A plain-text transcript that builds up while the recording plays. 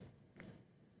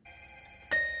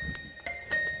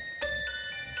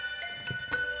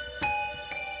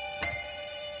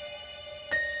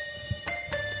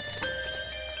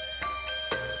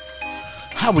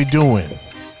how we doing?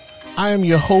 I am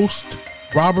your host,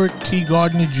 Robert T.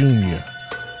 Gardner Jr.,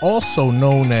 also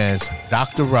known as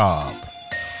Dr. Rob.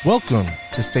 Welcome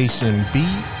to Station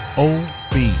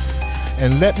BOB,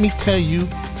 and let me tell you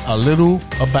a little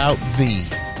about thee.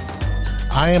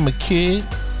 I am a kid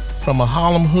from a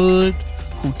Harlem hood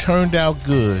who turned out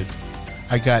good.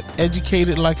 I got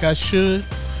educated like I should.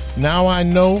 Now I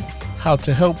know how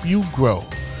to help you grow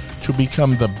to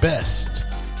become the best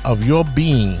of your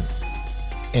being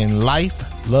in life,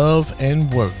 love, and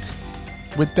work.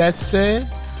 With that said,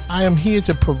 I am here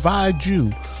to provide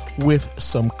you with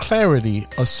some clarity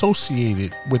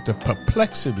associated with the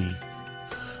perplexity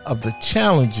of the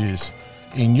challenges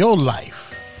in your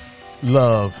life,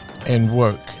 love, and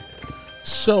work.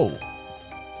 So,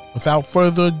 without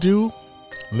further ado,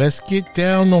 let's get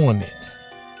down on it.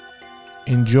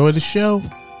 Enjoy the show.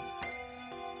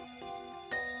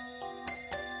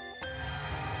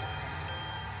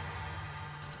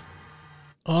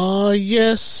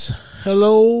 Yes.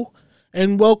 Hello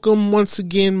and welcome once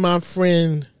again, my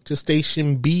friend, to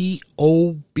Station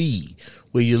BOB,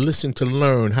 where you listen to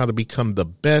learn how to become the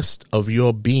best of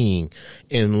your being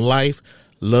in life,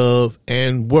 love,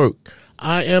 and work.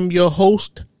 I am your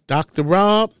host, Dr.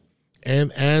 Rob,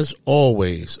 and as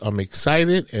always, I'm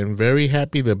excited and very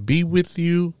happy to be with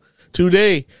you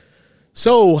today.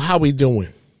 So, how we doing?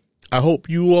 I hope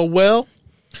you are well,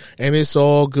 and it's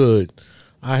all good.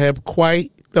 I have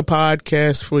quite the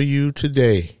podcast for you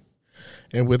today.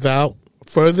 And without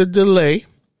further delay,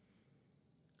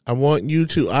 I want you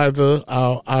to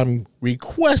I'm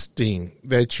requesting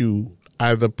that you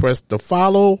either press the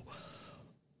follow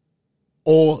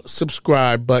or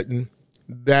subscribe button.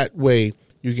 That way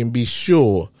you can be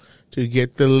sure to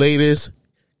get the latest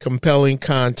compelling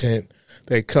content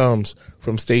that comes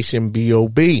from Station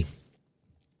BOB.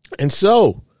 And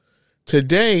so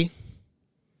today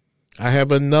I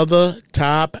have another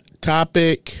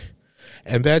topic,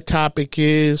 and that topic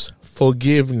is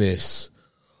forgiveness,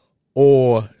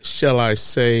 or shall I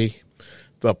say,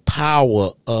 the power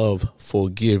of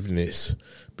forgiveness,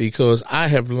 because I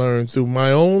have learned through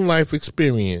my own life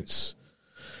experience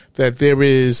that there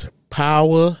is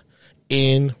power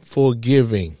in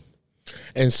forgiving.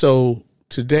 And so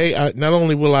today, not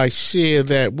only will I share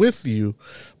that with you,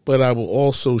 but I will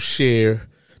also share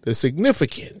the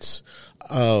significance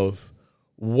of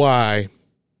why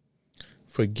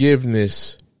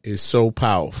forgiveness is so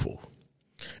powerful.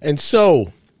 And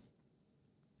so,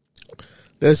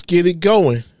 let's get it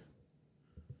going.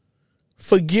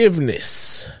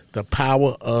 Forgiveness, the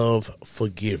power of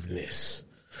forgiveness.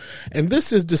 And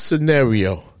this is the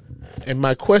scenario. And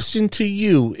my question to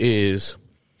you is,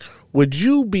 would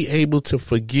you be able to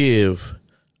forgive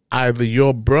either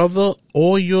your brother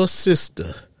or your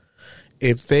sister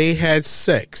if they had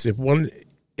sex,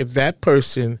 if that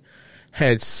person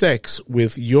had sex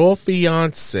with your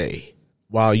fiance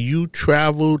while you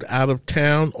traveled out of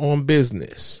town on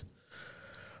business?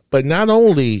 But not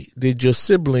only did your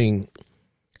sibling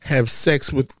have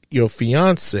sex with your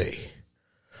fiance,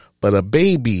 but a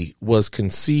baby was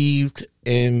conceived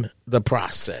in the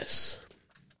process.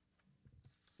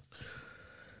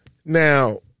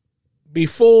 Now,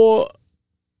 before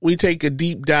we take a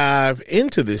deep dive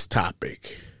into this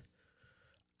topic,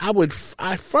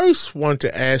 I first want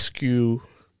to ask you,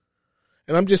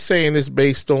 and I'm just saying this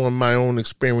based on my own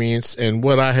experience and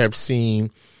what I have seen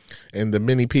and the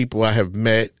many people I have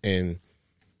met and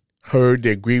heard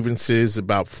their grievances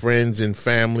about friends and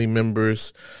family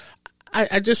members.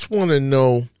 I just want to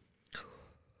know,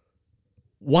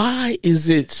 why is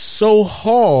it so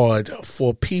hard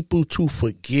for people to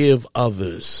forgive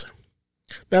others?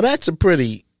 Now, that's a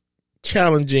pretty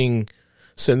challenging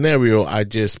scenario I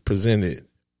just presented.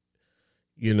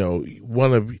 You know,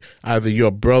 one of either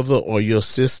your brother or your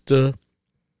sister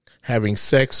having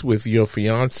sex with your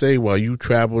fiance while you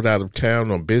traveled out of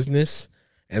town on business,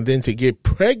 and then to get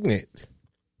pregnant.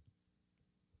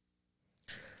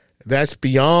 That's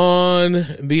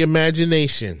beyond the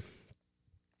imagination.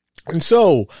 And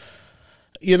so,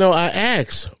 you know, I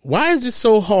ask, why is it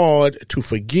so hard to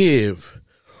forgive?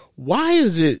 Why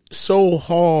is it so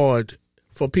hard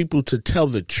for people to tell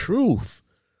the truth?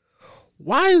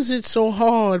 Why is it so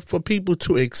hard for people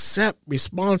to accept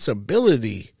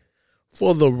responsibility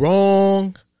for the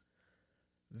wrong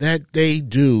that they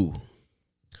do?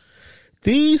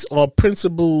 These are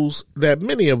principles that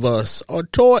many of us are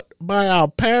taught by our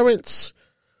parents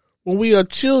when we are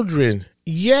children,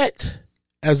 yet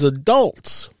as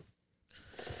adults,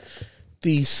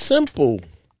 these simple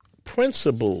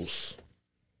principles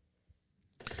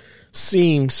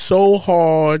seem so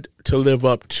hard to live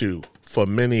up to for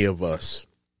many of us.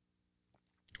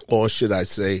 or should I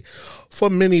say, for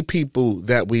many people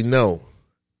that we know.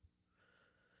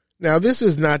 Now, this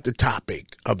is not the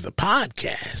topic of the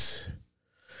podcast.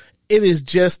 It is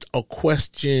just a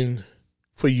question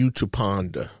for you to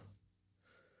ponder.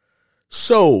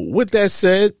 So, with that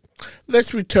said,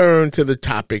 let's return to the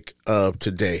topic of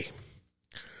today.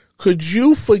 Could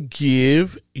you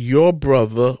forgive your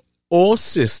brother or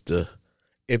sister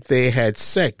if they had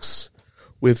sex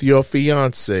with your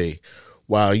fiance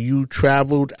while you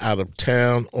traveled out of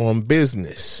town on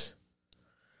business,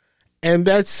 and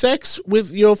that sex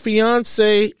with your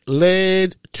fiance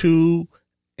led to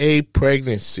a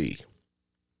pregnancy?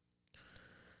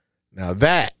 Now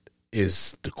that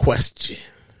is the question.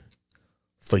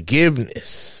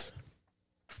 Forgiveness.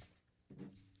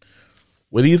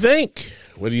 What do you think?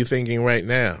 What are you thinking right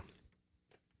now?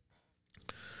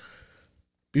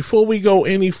 Before we go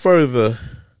any further,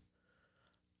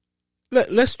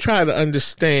 let's try to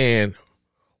understand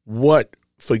what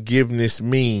forgiveness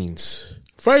means.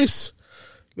 First,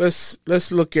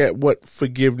 let's look at what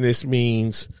forgiveness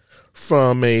means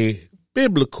from a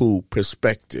biblical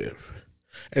perspective.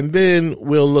 And then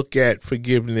we'll look at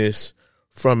forgiveness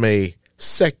from a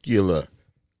secular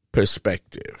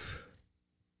perspective.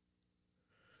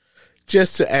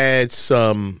 Just to add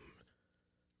some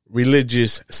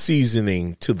religious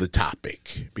seasoning to the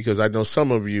topic, because I know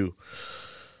some of you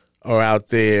are out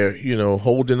there,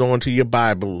 holding on to your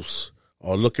Bibles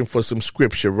or looking for some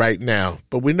scripture right now,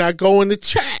 but we're not going to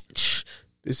church.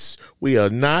 We are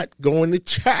not going to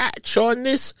church on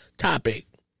this topic.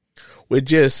 We're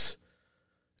just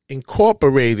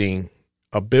incorporating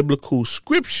a biblical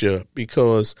scripture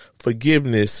because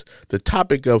forgiveness, the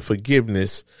topic of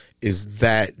forgiveness, is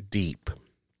that deep.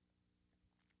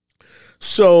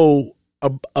 So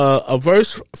a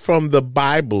verse from the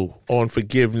Bible on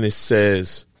forgiveness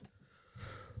says,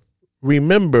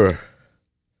 "Remember,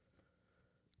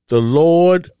 the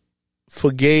Lord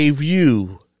forgave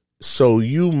you, so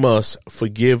you must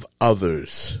forgive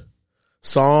others."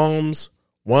 Psalms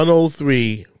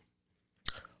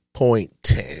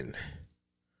 103.10.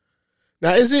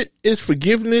 Now, is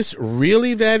forgiveness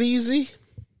really that easy?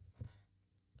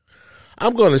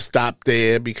 I'm going to stop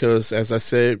there because, as I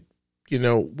said, we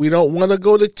don't want to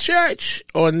go to church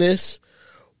on this.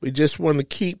 We just want to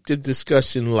keep the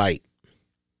discussion light.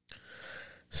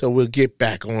 So we'll get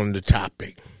back on the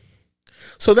topic.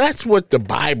 So that's what the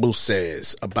Bible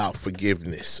says about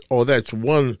forgiveness. There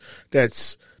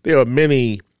are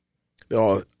many,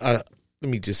 let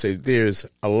me just say, there's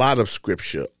a lot of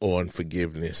scripture on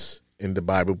forgiveness in the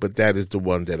Bible, but that is the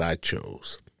one that I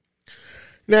chose.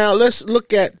 Now let's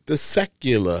look at the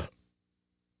secular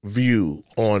view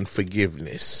on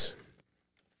forgiveness.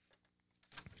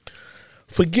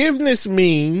 Forgiveness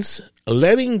means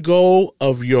letting go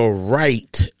of your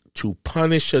right to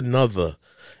punish another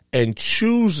and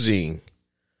choosing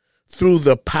through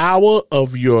the power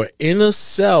of your inner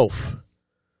self,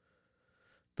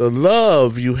 the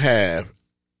love you have,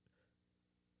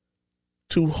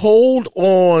 to hold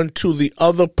on to the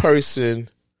other person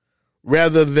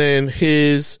rather than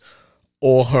his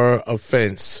or her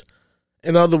offense.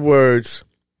 In other words,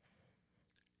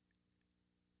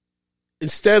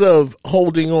 instead of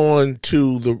holding on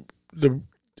to the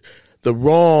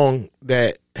wrong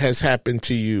that has happened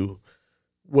to you,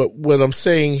 what I'm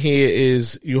saying here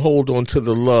is you hold on to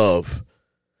the love.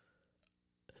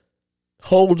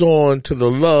 Hold on to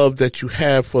the love that you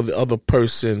have for the other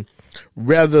person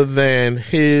rather than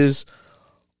his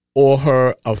or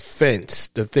her offense,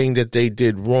 the thing that they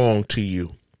did wrong to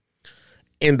you,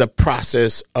 in the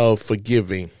process of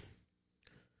forgiving.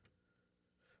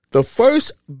 The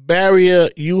first barrier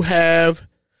you have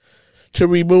to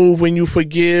remove when you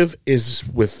forgive is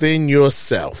within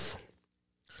yourself.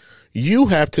 You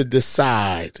have to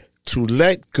decide to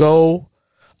let go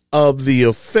of the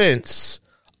offense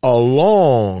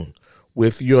along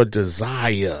with your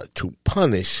desire to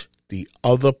punish the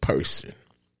other person.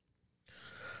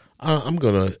 I'm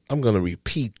gonna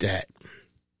repeat that.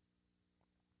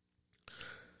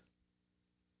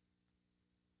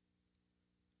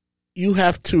 You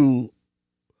have to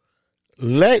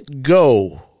let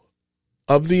go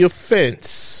of the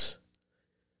offense,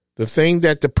 the thing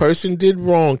that the person did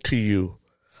wrong to you,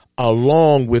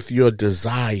 along with your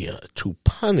desire to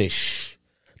punish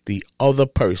the other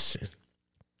person.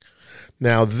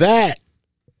 Now that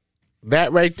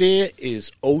right there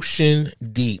is ocean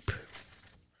deep.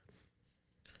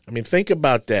 I mean, think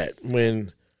about that.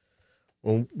 When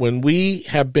we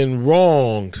have been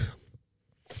wronged,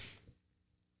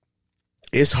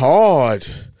 it's hard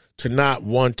to not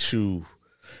want to,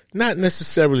 not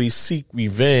necessarily seek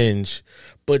revenge,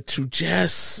 but to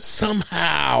just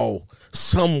somehow,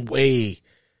 some way,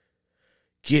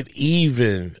 get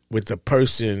even with the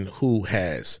person who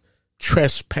has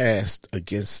trespassed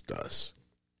against us.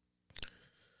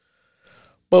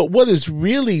 But what is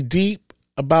really deep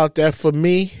about that for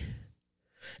me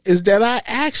is that I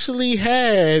actually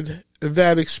had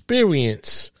that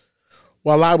experience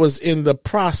while I was in the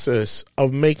process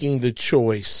of making the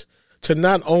choice to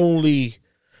not only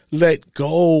let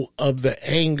go of the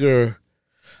anger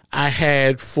I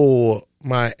had for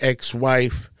my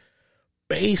ex-wife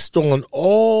based on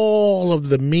all of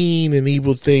the mean and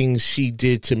evil things she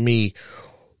did to me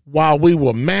while we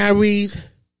were married,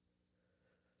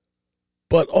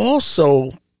 but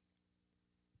also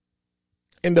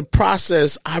in the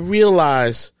process, I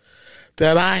realized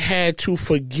that I had to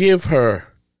forgive her.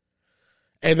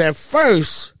 And at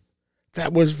first,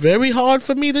 that was very hard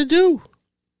for me to do.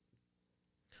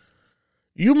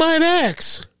 You might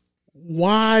ask,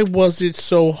 why was it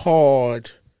so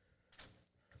hard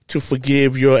to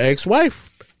forgive your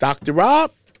ex-wife, Dr.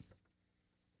 Rob?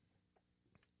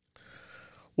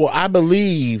 Well, I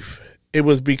believe it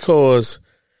was because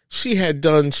she had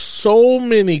done so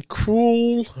many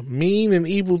cruel, mean, and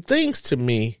evil things to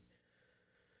me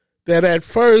that at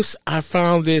first I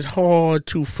found it hard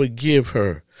to forgive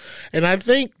her. And I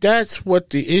think that's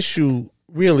what the issue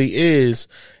really is,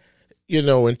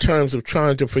 in terms of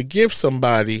trying to forgive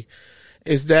somebody,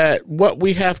 is that what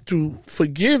we have to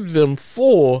forgive them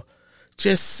for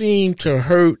just seemed to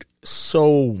hurt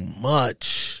so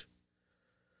much.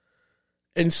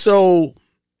 And so,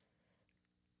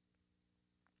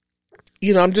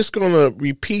 I'm just going to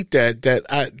repeat that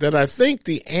I think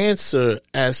the answer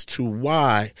as to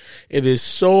why it is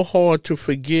so hard to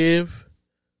forgive,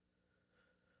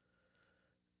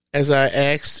 as I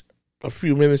asked a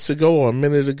few minutes ago or a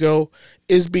minute ago,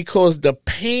 is because the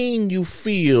pain you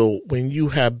feel when you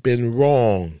have been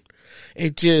wronged,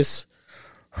 it just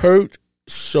hurt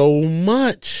so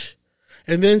much.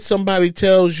 And then somebody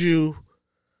tells you,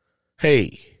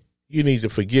 hey, you need to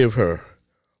forgive her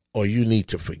or you need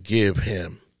to forgive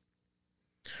him.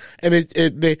 And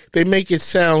they make it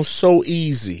sound so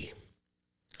easy.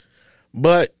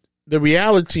 But the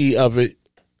reality of it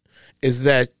is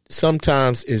that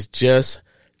sometimes it's just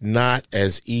not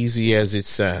as easy as it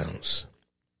sounds.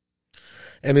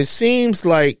 And it seems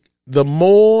like the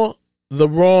more the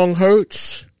wrong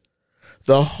hurts,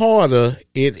 the harder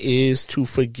it is to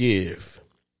forgive.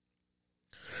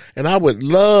 And I would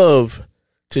love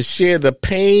to share the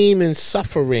pain and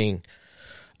suffering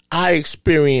I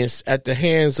experienced at the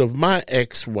hands of my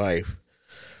ex-wife,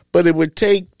 but it would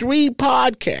take 3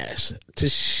 podcasts to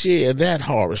share that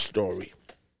horror story.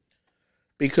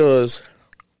 Because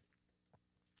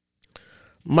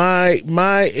my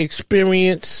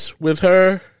experience with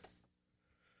her,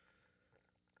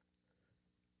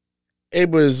 it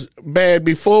was bad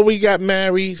before we got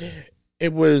married.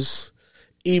 It was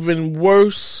even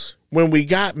worse when we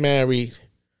got married.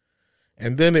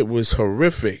 And then it was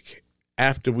horrific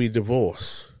after we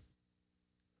divorced.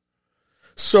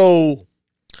 So,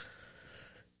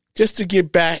 just to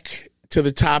get back to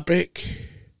the topic,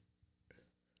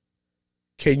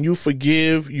 can you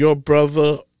forgive your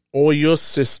brother or your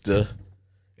sister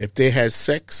if they had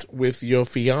sex with your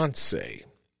fiance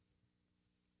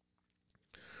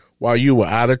while you were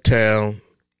out of town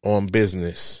on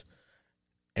business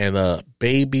and a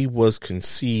baby was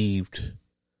conceived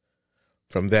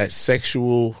from that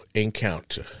sexual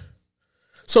encounter?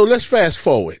 So let's fast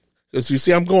forward, because you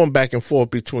see I'm going back and forth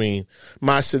between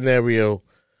my scenario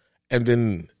and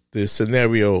then the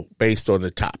scenario based on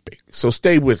the topic. So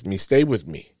stay with me.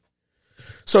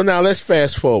 So now let's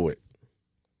fast forward.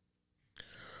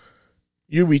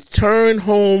 You return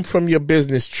home from your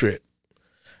business trip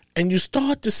and you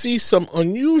start to see some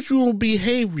unusual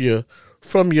behavior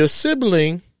from your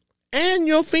sibling and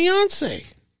your fiance.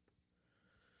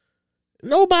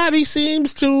 Nobody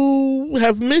seems to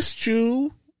have missed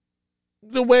you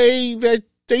the way that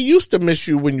they used to miss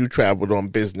you when you traveled on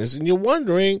business. And you're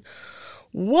wondering,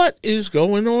 what is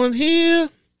going on here?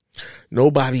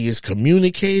 Nobody is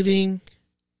communicating.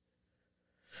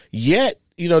 Yet,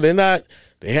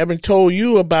 they haven't told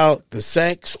you about the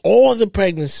sex or the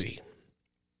pregnancy.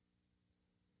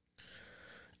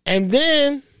 And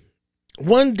then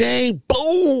one day,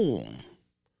 boom,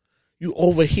 you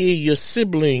overhear your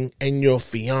sibling and your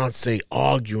fiance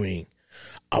arguing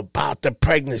about the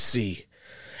pregnancy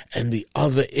and the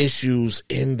other issues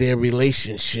in their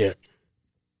relationship.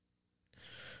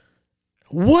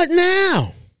 What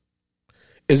now?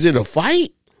 Is it a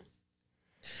fight?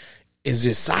 Is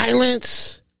it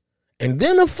silence and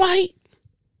then a fight?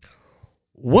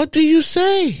 What do you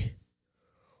say?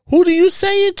 Who do you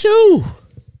say it to?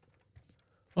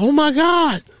 Oh my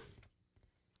God.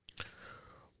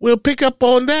 We'll pick up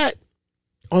on that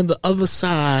on the other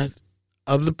side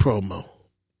of the promo.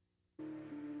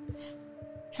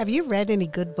 Have you read any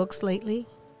good books lately?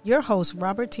 Your host,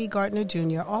 Robert T. Gardner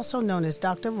Jr., also known as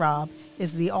Dr. Rob,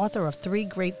 is the author of 3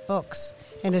 great books.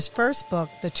 In his first book,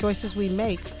 The Choices We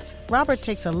Make, Robert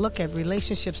takes a look at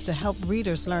relationships to help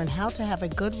readers learn how to have a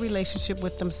good relationship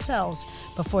with themselves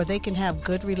before they can have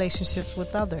good relationships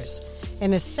with others.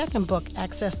 In his second book,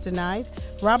 Access Denied,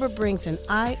 Robert brings an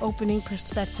eye-opening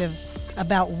perspective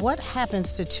about what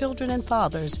happens to children and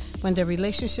fathers when their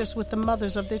relationships with the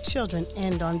mothers of their children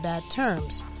end on bad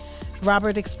terms.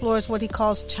 Robert explores what he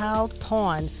calls child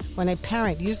porn, when a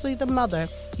parent, usually the mother,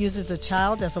 uses a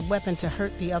child as a weapon to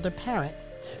hurt the other parent.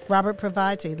 Robert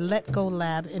provides a let-go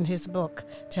lab in his book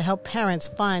to help parents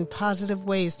find positive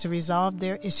ways to resolve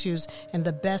their issues in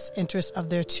the best interest of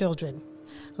their children.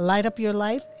 Light Up Your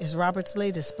Life is Robert's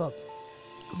latest book.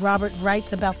 Robert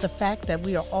writes about the fact that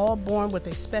we are all born with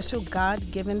a special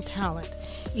God-given talent.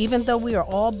 Even though we are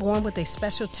all born with a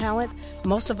special talent,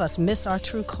 most of us miss our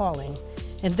true calling.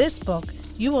 In this book,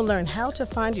 you will learn how to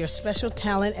find your special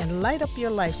talent and light up your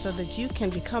life so that you can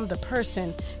become the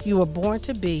person you were born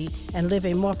to be and live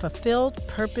a more fulfilled,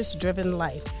 purpose-driven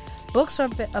life. Books are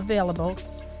available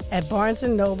at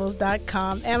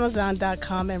barnesandnobles.com,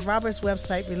 amazon.com, and Robert's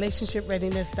website,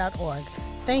 relationshipreadiness.org.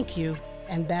 Thank you,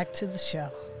 and back to the show.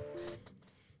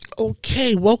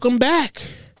 Okay, welcome back.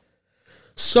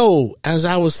 So, as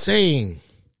I was saying,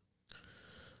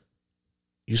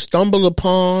 you stumble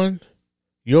upon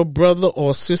your brother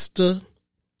or sister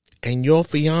and your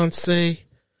fiance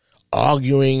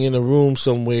arguing in a room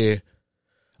somewhere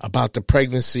about the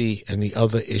pregnancy and the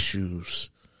other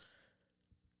issues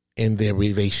in their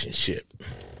relationship.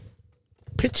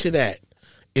 Picture that,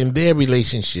 in their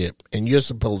relationship, and you're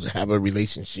supposed to have a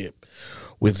relationship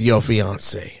with your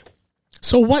fiance.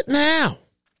 So what now?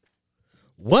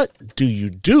 What do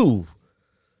you do?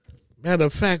 Matter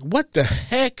of fact, what the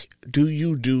heck do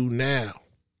you do now?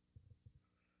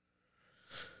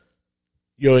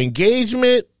 Your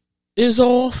engagement is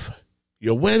off,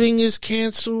 your wedding is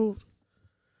canceled,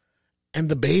 and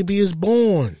the baby is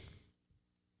born.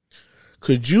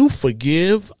 Could you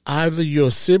forgive either your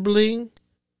sibling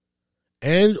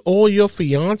and or your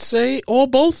fiance or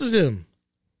both of them?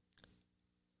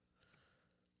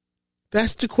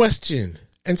 That's the question.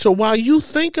 And so while you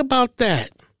think about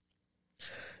that,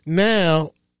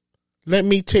 now let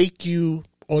me tell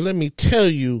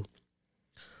you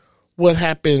what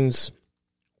happens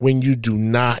when you do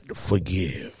not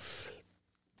forgive.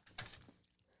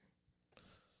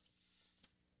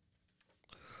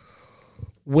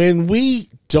 When we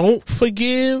don't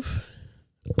forgive,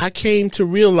 I came to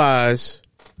realize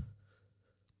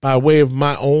by way of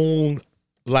my own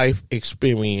life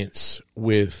experience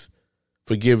with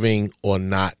forgiving or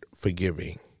not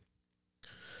forgiving.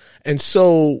 And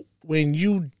so when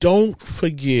you don't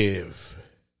forgive,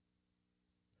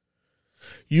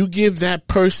 you give that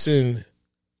person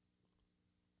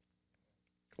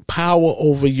power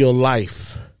over your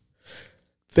life.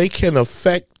 They can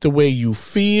affect the way you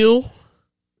feel.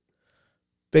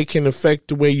 They can affect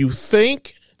the way you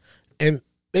think, and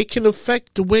they can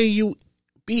affect the way you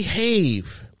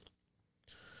behave.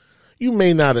 You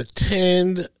may not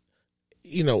attend,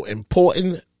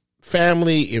 important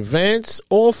family events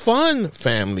or fun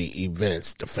family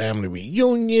events, the family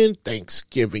reunion,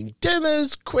 Thanksgiving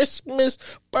dinners, Christmas,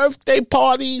 birthday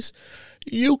parties.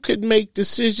 You could make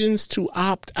decisions to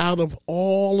opt out of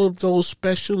all of those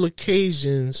special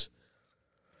occasions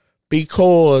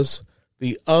because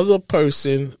the other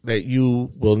person that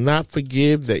you will not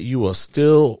forgive, that you are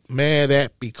still mad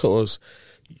at because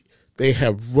they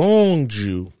have wronged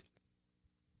you,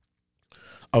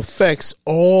 affects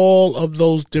all of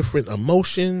those different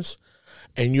emotions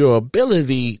and your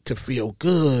ability to feel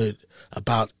good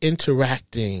about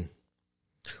interacting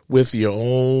with your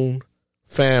own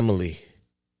family.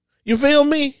 You feel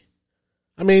me?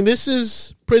 I mean, this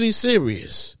is pretty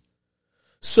serious.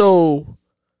 So,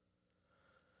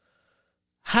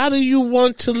 how do you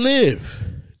want to live?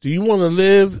 Do you want to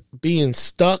live being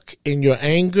stuck in your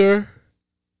anger?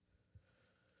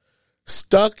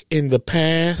 Stuck in the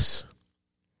past?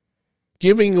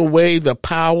 Giving away the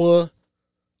power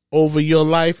over your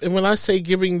life? And when I say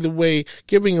giving away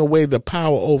the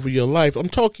power over your life, I'm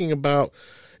talking about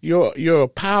your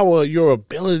power, your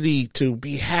ability to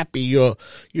be happy,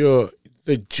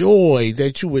 the joy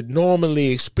that you would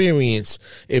normally experience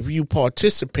if you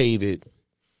participated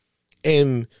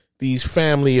in these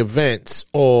family events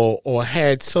or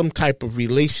had some type of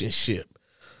relationship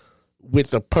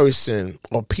with a person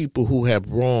or people who have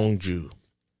wronged you.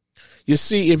 You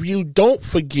see, if you don't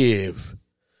forgive,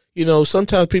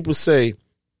 sometimes people say,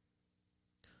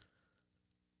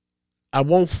 I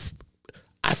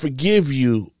forgive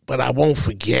you, but I won't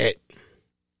forget.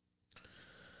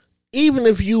 Even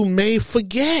if you may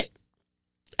forget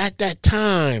at that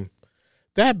time,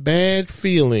 that bad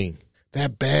feeling,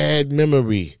 that bad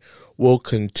memory will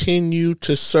continue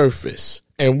to surface.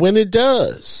 And when it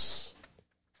does,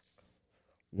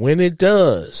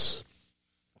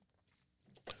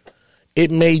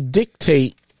 it may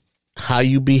dictate how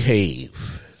you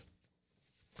behave.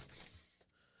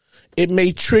 It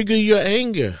may trigger your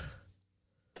anger.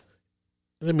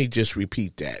 Let me just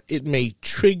repeat that. It may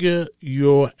trigger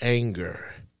your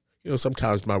anger.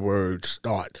 Sometimes my words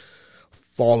start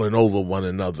falling over one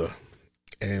another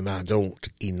and I don't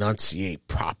enunciate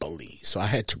properly. So I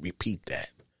had to repeat that.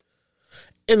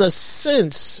 In a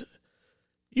sense,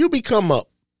 you become a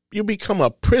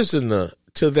prisoner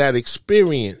to that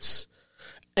experience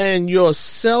and your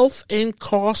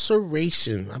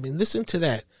self-incarceration. I mean, listen to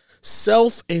that.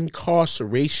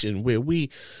 Self-incarceration, where we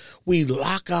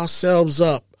lock ourselves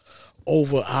up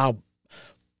over our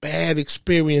bad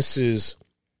experiences.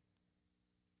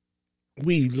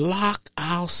 We lock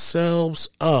ourselves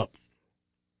up.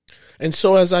 And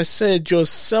so, as I said, your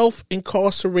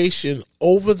self-incarceration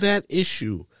over that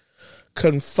issue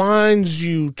confines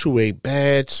you to a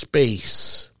bad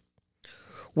space,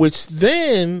 which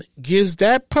then gives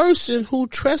that person who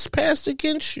trespassed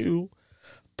against you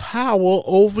power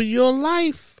over your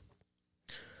life.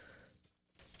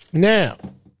 Now,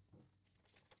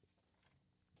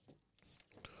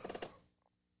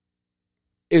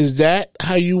 is that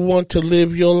how you want to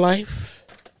live your life?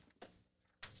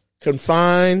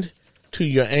 Confined to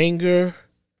your anger,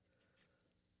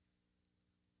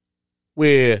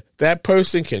 where that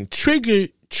person can trigger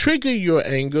your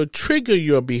anger, trigger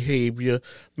your behavior,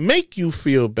 make you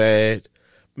feel bad,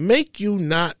 make you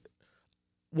not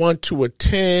want to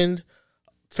attend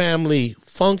family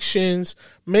functions,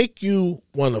 make you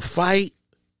want to fight.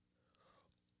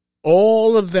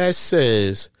 All of that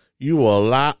says you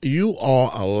are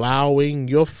allowing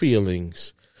your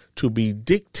feelings to be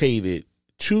dictated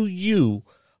to you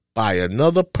by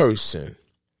another person.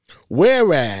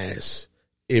 Whereas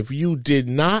if you did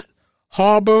not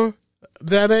harbor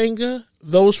that anger,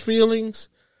 those feelings,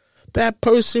 that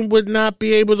person would not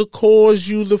be able to cause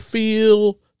you to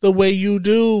feel the way you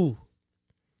do.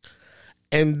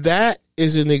 And that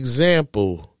is an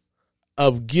example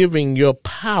of giving your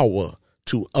power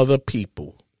to other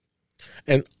people.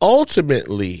 And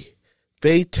ultimately,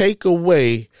 they take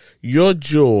away your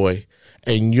joy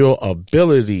and your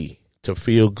ability to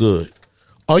feel good.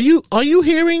 Are you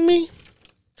hearing me?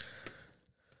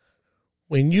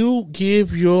 When you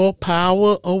give your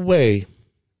power away,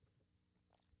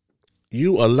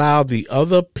 you allow the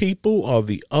other people or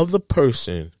the other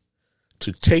person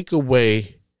to take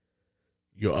away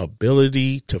your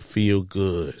ability to feel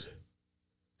good.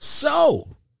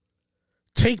 So,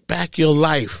 take back your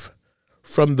life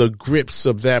from the grips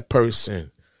of that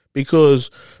person because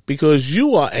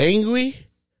you are angry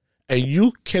and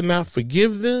you cannot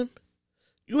forgive them.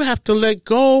 You have to let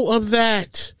go of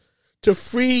that to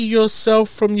free yourself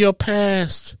from your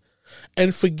past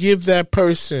and forgive that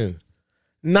person.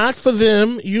 Not for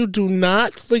them. You do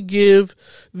not forgive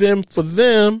them for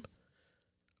them,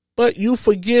 but you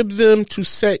forgive them to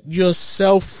set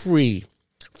yourself free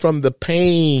from the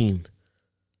pain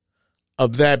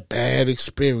of that bad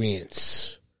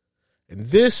experience. And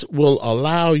this will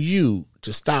allow you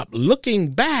to stop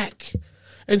looking back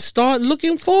and start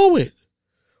looking forward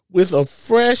with a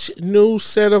fresh new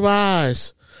set of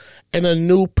eyes and a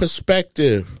new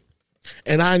perspective.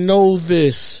 And I know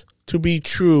this to be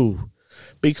true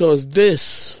because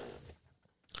this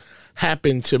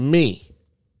happened to me.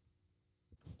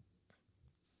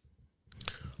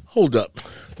 Hold up.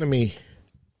 Let me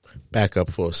back up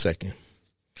for a second.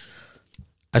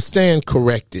 I stand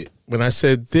corrected. When I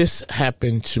said this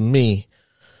happened to me,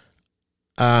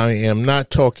 I am not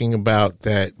talking about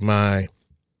that my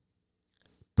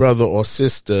brother or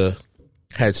sister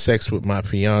had sex with my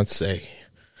fiance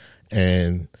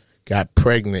and got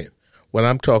pregnant. What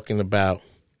I'm talking about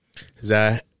is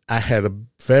I had a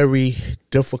very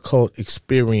difficult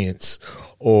experience,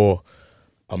 or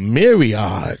a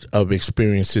myriad of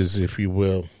experiences, if you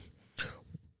will,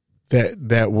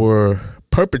 that were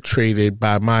perpetrated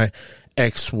by my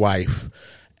ex-wife,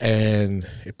 and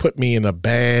it put me in a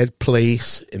bad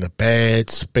place, in a bad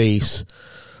space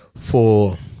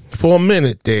for a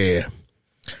minute there.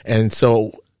 And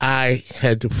so I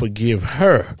had to forgive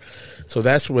her. So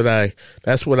that's what I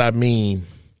mean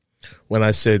when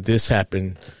I said this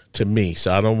happened to me.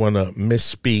 So I don't want to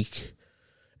misspeak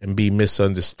and be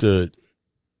misunderstood.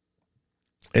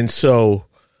 And so,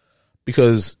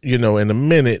 because, in a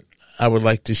minute, I would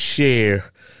like to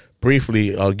share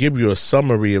briefly, I'll give you a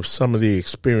summary of some of the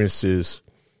experiences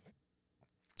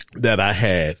that I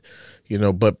had,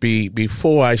 but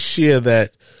before I share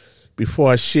that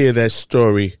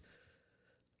story,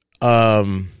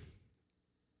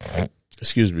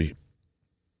 excuse me.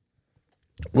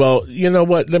 Well, you know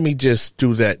what? Let me just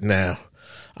do that now.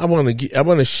 I want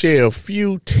to share a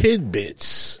few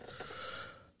tidbits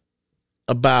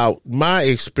about my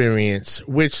experience,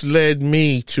 which led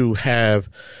me to have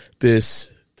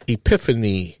this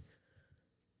epiphany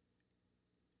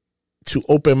to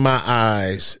open my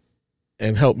eyes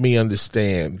and help me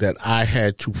understand that I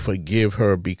had to forgive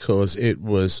her because it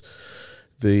was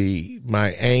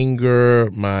my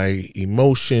anger, my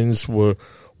emotions were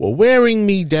wearing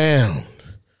me down.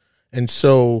 And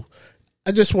so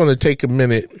I just want to take a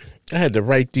minute. I had to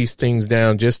write these things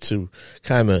down just to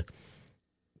kind of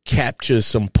capture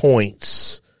some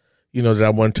points, that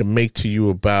I want to make to you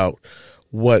about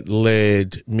what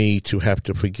led me to have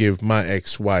to forgive my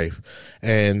ex-wife.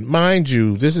 And mind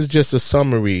you, this is just a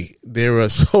summary. There are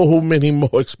so many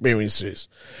more experiences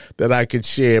that I could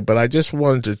share, but I just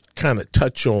wanted to kind of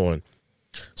touch on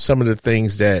some of the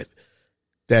things that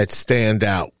stand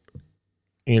out,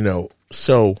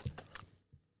 So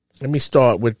let me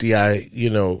start with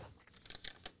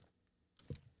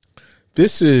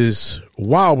this is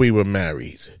while we were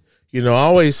married. I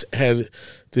always had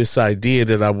this idea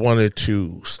that I wanted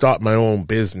to start my own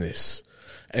business.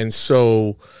 And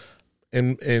so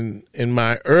in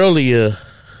my earlier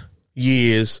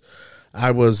years,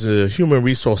 I was a human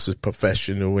resources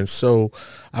professional. And so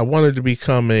I wanted to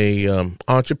become a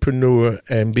entrepreneur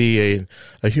and be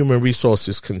a human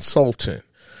resources consultant.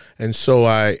 And so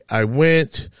I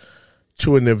went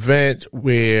to an event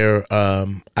where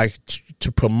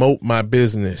to promote my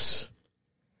business.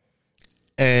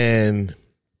 And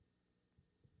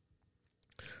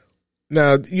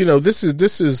now, this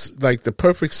is like the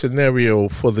perfect scenario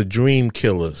for the dream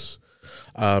killers.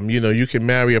 You can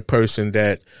marry a person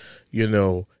that,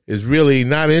 is really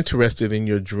not interested in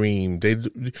your dream. They,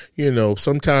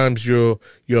 sometimes your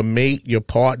mate, your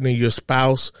partner, your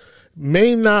spouse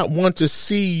may not want to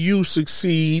see you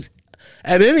succeed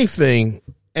at anything.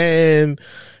 And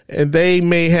they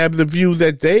may have the view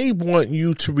that they want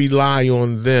you to rely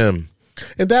on them.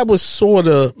 And that was sort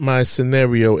of my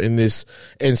scenario in this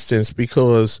instance,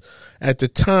 because at the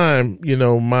time,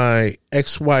 my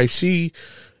ex-wife, she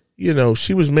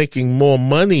was making more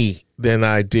money than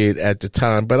I did at the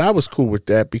time, but I was cool with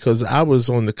that because I was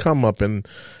on the come up and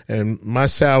my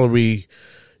salary,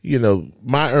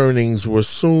 my earnings were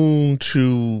soon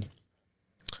to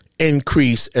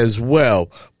increase as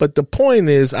well. But the point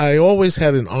is, I always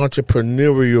had an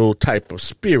entrepreneurial type of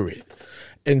spirit.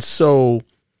 And so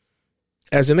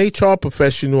as an HR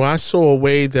professional, I saw a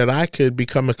way that I could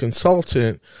become a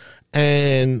consultant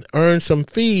and earn some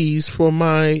fees for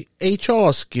my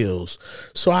HR skills.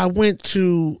 So I went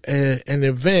to an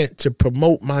event to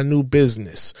promote my new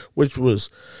business, which was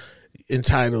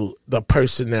entitled The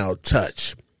Personnel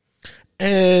Touch.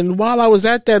 And while I was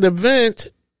at that event,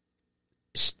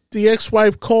 the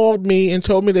ex-wife called me and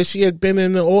told me that she had been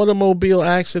in an automobile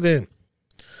accident.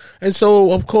 And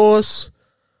so, of course,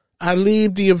 I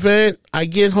leave the event. I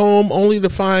get home only to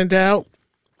find out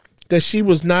that she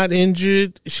was not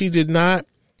injured. She did not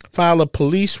file a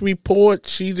police report.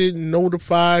 She didn't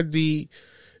notify the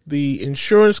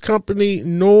insurance company,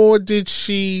 nor did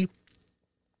she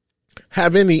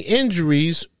have any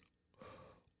injuries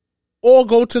or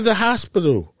go to the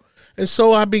hospital. And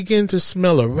so I began to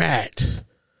smell a rat.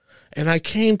 And I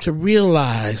came to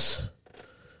realize,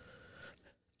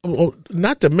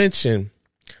 not to mention,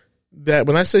 that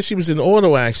when I said she was in an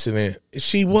auto accident,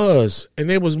 she was. And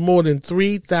there was more than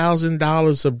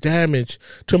 $3,000 of damage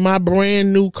to my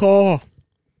brand new car,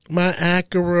 my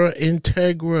Acura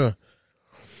Integra.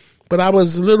 But I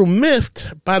was a little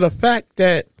miffed by the fact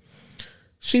that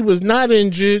she was not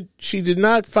injured. She did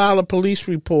not file a police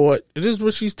report. This is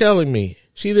what she's telling me.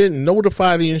 She didn't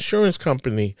notify the insurance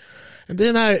company. And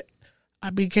then I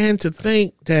began to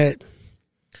think that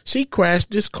she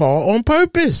crashed this car on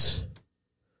purpose.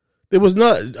 There was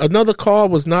another car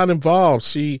was not involved.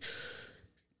 She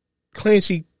claimed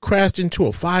she crashed into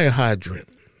a fire hydrant.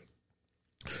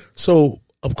 So,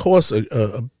 of course,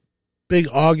 a big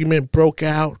argument broke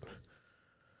out.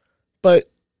 But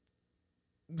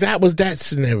that was that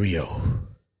scenario.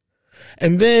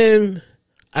 And then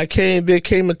there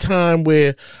came a time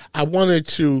where I wanted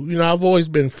to, I've always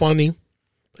been funny.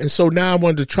 And so now I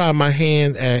wanted to try my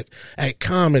hand at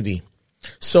comedy.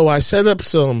 So I set up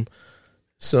some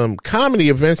comedy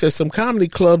events at some comedy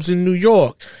clubs in New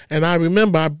York. And I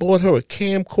remember I bought her a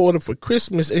camcorder for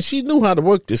Christmas, and she knew how to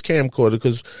work this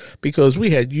camcorder because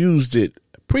we had used it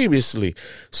previously.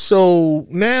 So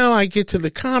now I get to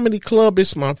the comedy club.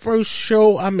 It's my first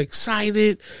show. I'm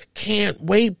excited. Can't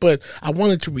wait. But I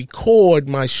wanted to record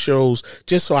my shows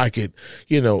just so I could,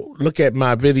 look at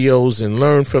my videos and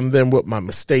learn from them what my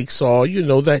mistakes are,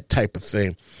 that type of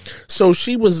thing. So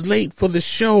she was late for the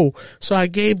show. So I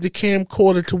gave the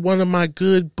camcorder to one of my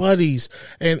good buddies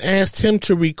and asked him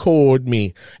to record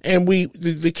me. And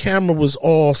the camera was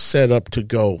all set up to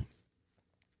go.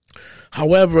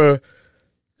 However,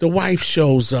 the wife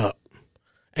shows up.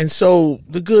 And so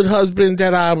the good husband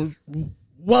that I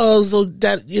was,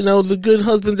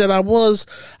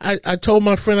 I told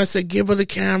my friend, I said, give her the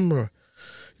camera.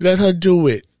 Let her do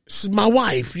it. This is my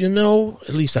wife, at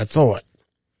least I thought.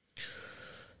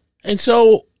 And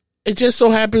so it just so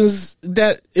happens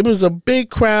that it was a big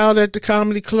crowd at the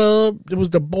comedy club. It was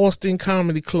the Boston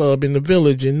Comedy Club in the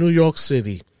Village in New York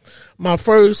City. My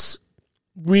first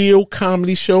real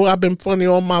comedy show. I've been funny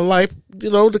all my life,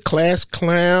 the class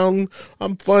clown.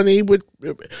 I'm funny with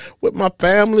my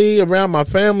family, around my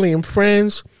family and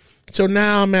friends. So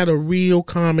now I'm at a real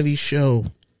comedy show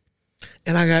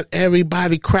and I got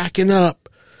everybody cracking up.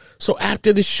 So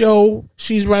after the show,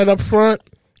 she's right up front.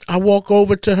 I walk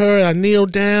over to her. I kneel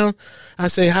down. I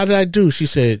say, how did I do? She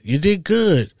said, you did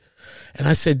good. And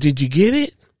I said, did you get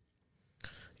it?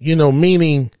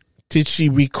 Meaning, did she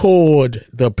record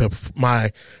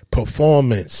my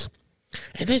performance?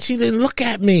 And then she didn't look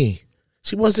at me.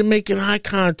 She wasn't making eye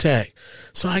contact.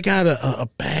 So I got a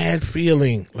bad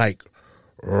feeling, like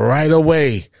right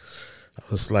away. I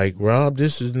was like, Rob,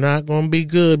 this is not going to be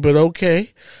good, but okay.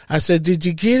 I said, did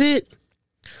you get it?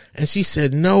 And she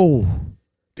said, no,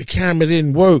 the camera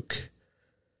didn't work.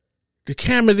 The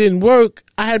camera didn't work.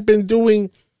 I had been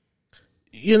doing,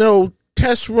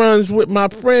 test runs with my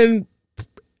friend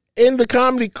in the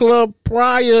comedy club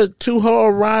prior to her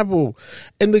arrival,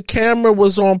 and the camera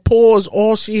was on pause.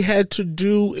 All she had to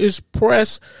do is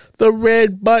press the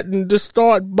red button, the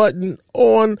start button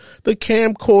on the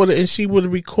camcorder, and she would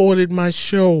have recorded my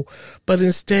show. But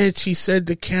instead, she said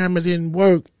the camera didn't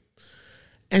work,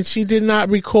 and she did not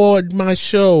record my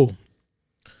show.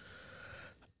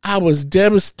 I was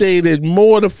devastated,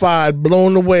 mortified,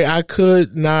 blown away. I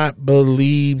could not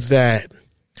believe that.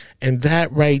 And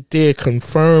that right there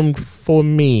confirmed for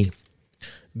me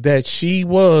that she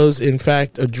was, in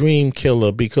fact, a dream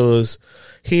killer, because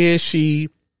here she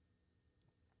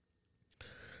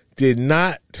did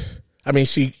not,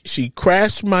 she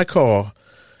crashed my car.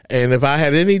 And if I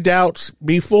had any doubts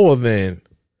before then,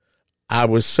 I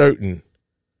was certain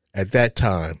at that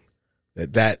time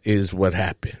that is what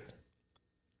happened.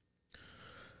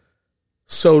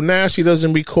 So now she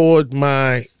doesn't record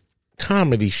my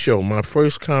comedy show, my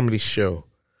first comedy show.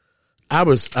 I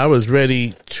was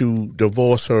ready to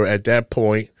divorce her at that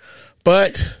point,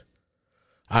 but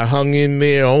I hung in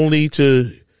there only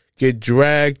to get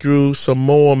dragged through some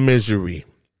more misery.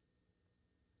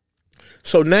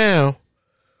 So now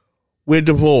we're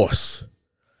divorced,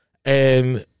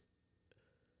 and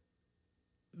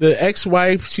the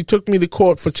ex-wife, she took me to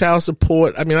court for child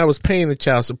support. I was paying the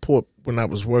child support when I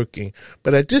was working,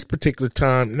 but at this particular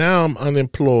time, now I'm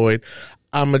unemployed.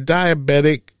 I'm a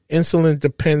diabetic, insulin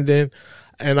dependent,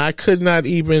 and I could not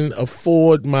even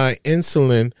afford my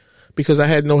insulin because I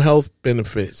had no health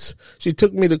benefits. She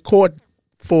took me to court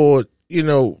for,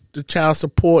 the child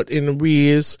support in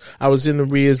arrears. I was in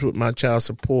arrears with my child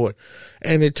support.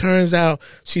 And it turns out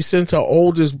she sent her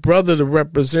oldest brother to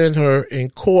represent her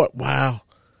in court. Wow.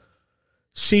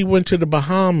 She went to the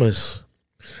Bahamas.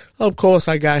 Of course,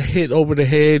 I got hit over the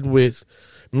head with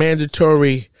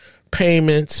mandatory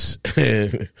payments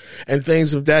and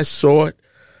things of that sort.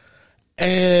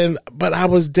 But I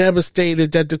was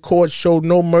devastated that the court showed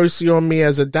no mercy on me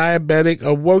as a diabetic,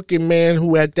 a working man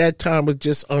who at that time was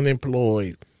just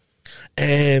unemployed.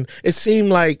 And it seemed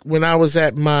like when I was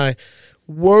at my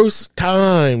worst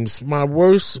times, my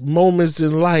worst moments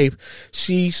in life,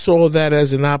 she saw that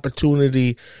as an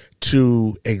opportunity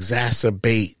to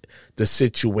exacerbate the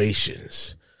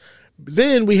situations.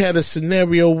 Then we had a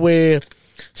scenario where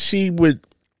she would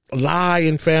lie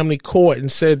in family court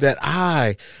and said that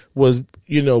I was,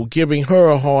 giving her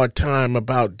a hard time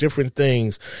about different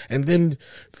things. And then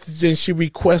she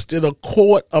requested a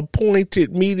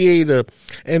court-appointed mediator,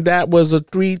 and that was a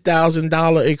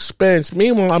 $3,000 expense.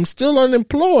 Meanwhile, I'm still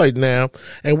unemployed now,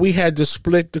 and we had to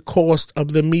split the cost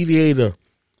of the mediator.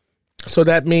 So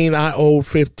that means I owe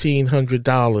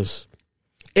 $1,500.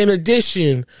 in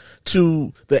addition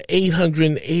to the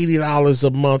 $880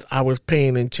 a month I was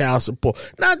paying in child support.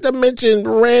 Not to mention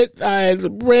rent. I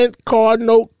had rent, car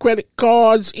note, credit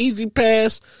cards, Easy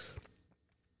Pass.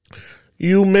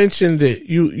 You mentioned it.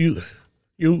 You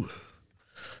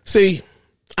see,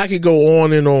 I could go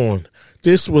on and on.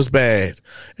 This was bad.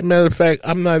 As a matter of fact,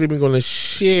 I'm not even going to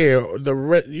share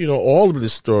all of the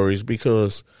stories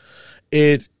because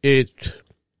this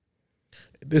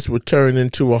would turn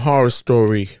into a horror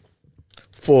story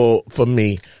for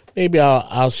me. Maybe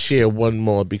I'll share one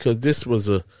more because this was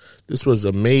a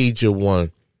major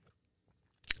one.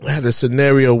 I had a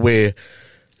scenario where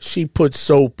she put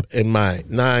soap in my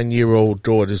 9-year-old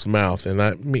daughter's mouth,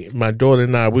 and my daughter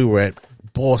and I, we were at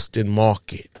Boston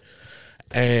Market,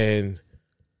 and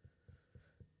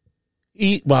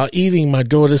while eating, my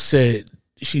daughter said,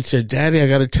 "Daddy, I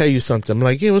got to tell you something." I'm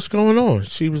like, "Yeah, what's going on?"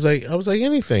 I was like,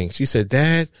 "Anything." She said,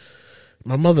 "Dad,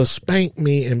 my mother spanked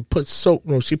me and put soap.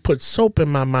 No, she put soap in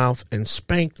my mouth and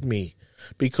spanked me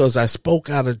because I spoke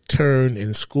out of turn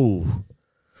in school."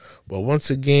 Well,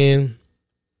 once again,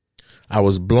 I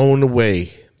was blown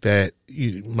away that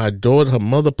my daughter, her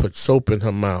mother put soap in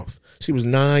her mouth. She was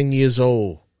 9 years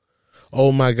old.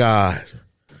 Oh my God.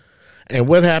 And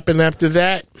what happened after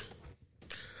that?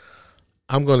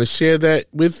 I'm going to share that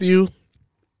with you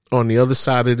on the other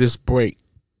side of this break.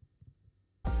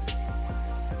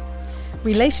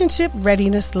 Relationship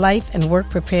Readiness Life and Work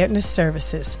Preparedness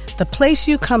Services, the place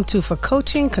you come to for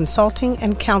coaching, consulting,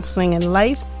 and counseling in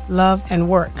life, love, and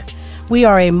work. We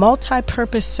are a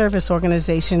multi-purpose service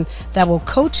organization that will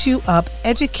coach you up,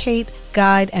 educate,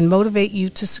 guide, and motivate you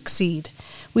to succeed.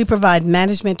 We provide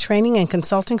management training and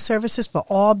consulting services for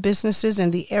all businesses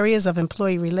in the areas of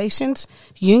employee relations,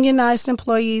 unionized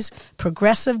employees,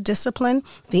 progressive discipline,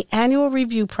 the annual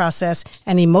review process,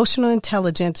 and emotional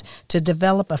intelligence to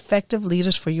develop effective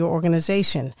leaders for your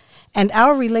organization. And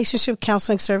our relationship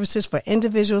counseling services for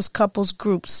individuals, couples,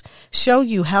 groups show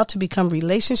you how to become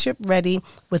relationship ready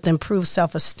with improved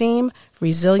self-esteem,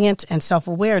 resilience, and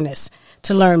self-awareness.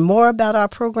 To learn more about our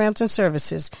programs and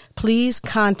services, please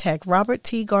contact Robert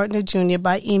T. Gardner Jr.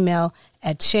 by email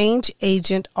at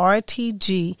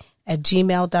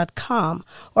changeagentrtg@gmail.com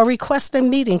or request a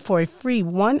meeting for a free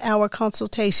 1-hour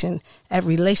consultation at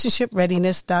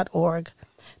relationshipreadiness.org.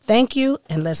 Thank you,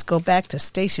 and let's go back to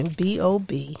Station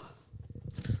BOB.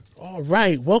 All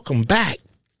right, welcome back.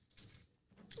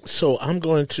 So I'm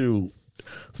going to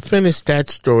finish that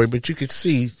story, but you can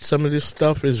see some of this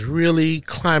stuff is really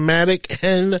climatic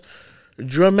and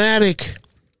dramatic.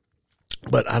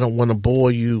 But I don't want to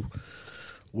bore you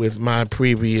with my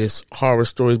previous horror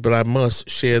stories, but I must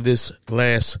share this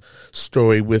last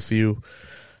story with you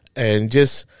and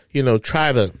just,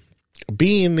 try to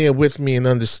be in there with me and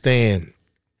understand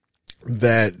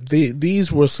that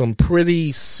these were some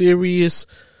pretty serious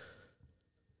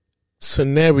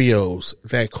scenarios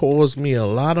that caused me a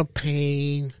lot of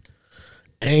pain,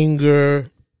 anger,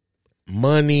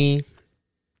 money,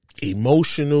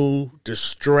 emotional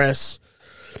distress.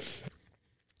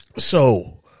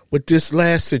 So with this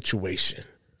last situation,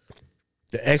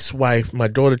 the ex-wife, my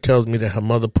daughter tells me that her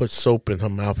mother put soap in her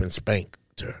mouth and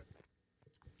spanked her.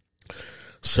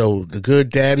 So the good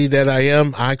daddy that I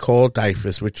am, I call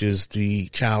DIFUS, which is the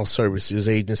Child Services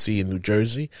Agency in New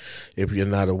Jersey, if you're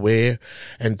not aware.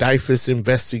 And DIFUS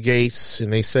investigates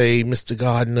and they say, "Mr.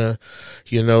 Gardner,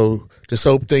 the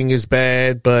soap thing is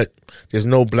bad, but there's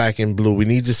no black and blue. We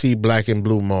need to see black and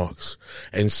blue marks."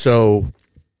 And so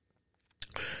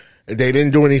they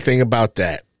didn't do anything about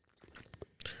that.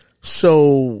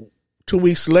 So 2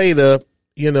 weeks later,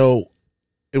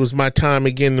 it was my time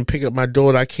again to pick up my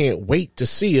daughter. I can't wait to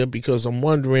see her because I'm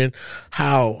wondering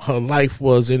how her life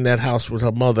was in that house with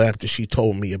her mother after she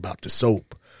told me about the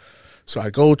soap. So I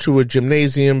go to a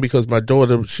gymnasium because my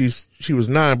daughter, she was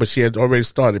 9, but she had already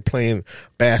started playing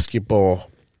basketball.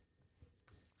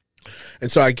 And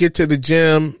so I get to the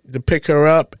gym to pick her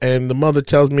up, and the mother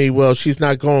tells me, "Well, she's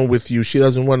not going with you. She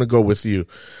doesn't want to go with you."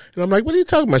 And I'm like, "What are you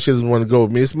talking about? She doesn't want to go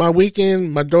with me. It's my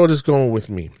weekend. My daughter's going with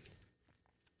me."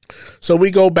 So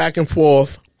we go back and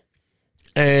forth,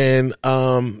 and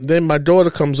then my daughter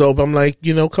comes over. I'm like,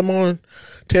 "Come on,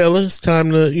 Taylor, it's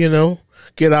time to,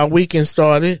 get our weekend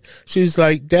started." She's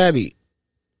like, "Daddy,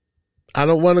 I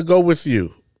don't want to go with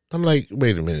you." I'm like,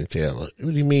 "Wait a minute, Taylor.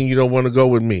 What do you mean you don't want to go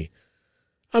with me?"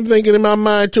 I'm thinking in my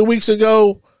mind, 2 weeks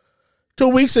ago,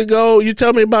 you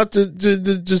tell me about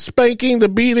the spanking, the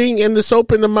beating, and the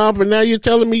soap in the mouth, and now you're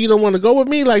telling me you don't want to go with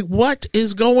me? Like, what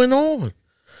is going on?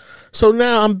 So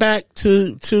now I'm back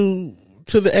to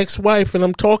to the ex-wife and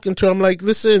I'm talking to her. I'm like,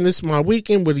 listen, this is my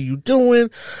weekend. What are you doing?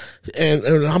 And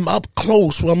I'm up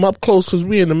close. Well, I'm up close because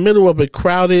we're in the middle of a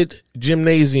crowded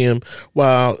gymnasium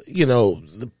while,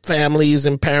 the families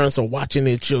and parents are watching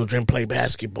their children play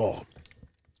basketball.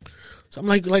 So I'm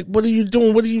like, what are you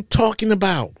doing? What are you talking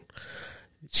about?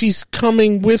 She's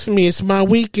coming with me. It's my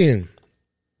weekend.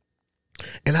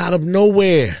 And out of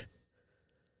nowhere,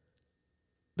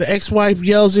 the ex-wife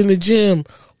yells in the gym,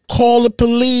 call the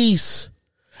police.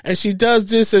 And she does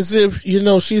this as if,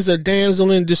 she's a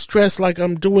damsel in distress, like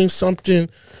I'm doing something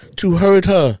to hurt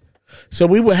her. So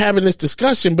we were having this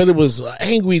discussion, but it was an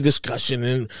angry discussion,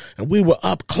 and we were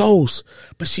up close.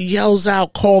 But she yells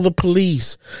out, call the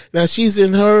police. Now, she's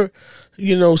in her,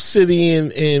 city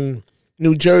in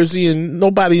New Jersey, and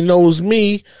nobody knows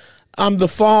me. I'm the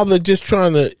father just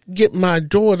trying to get my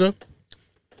daughter.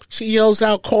 She yells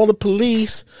out, call the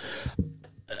police.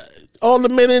 All the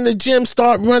men in the gym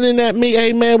start running at me.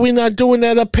 Hey, man, we're not doing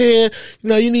that up here.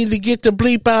 You need to get the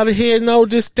bleep out of here. No,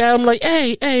 this, that. I'm like,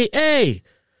 hey.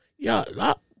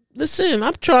 Y'all, listen,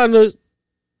 I'm trying to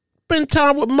spend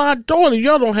time with my daughter.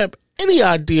 Y'all don't have any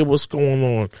idea what's going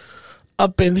on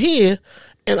up in here.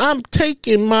 And I'm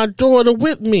taking my daughter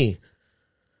with me.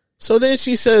 So then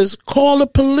she says, call the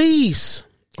police.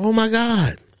 Oh, my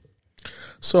God.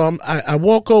 So I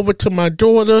walk over to my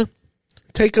daughter,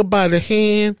 take her by the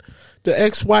hand. The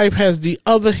ex-wife has the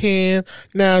other hand.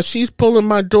 Now she's pulling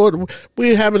my daughter.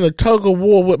 We're having a tug of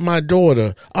war with my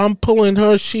daughter. I'm pulling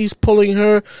her. She's pulling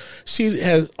her. She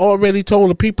has already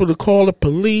told the people to call the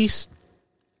police.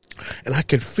 And I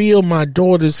could feel my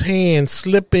daughter's hand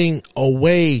slipping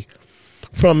away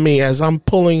from me as I'm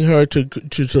pulling her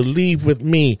to leave with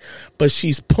me. But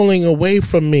she's pulling away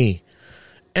from me.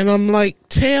 And I'm like,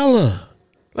 Taylor,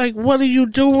 what are you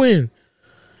doing?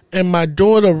 And my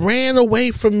daughter ran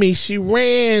away from me. She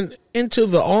ran into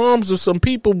the arms of some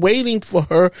people waiting for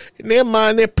her. In their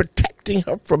mind, they're protecting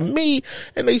her from me.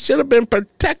 And they should have been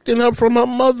protecting her from her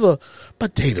mother.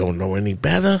 But they don't know any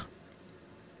better.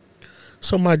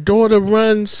 So my daughter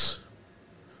runs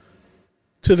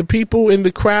to the people in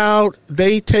the crowd.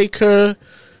 They take her,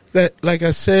 like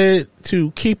I said,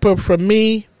 to keep her from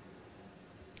me.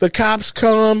 The cops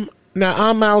come. Now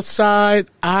I'm outside.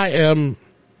 I am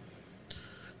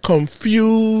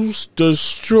confused,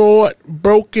 distraught,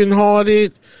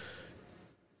 brokenhearted.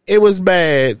 It was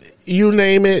bad. You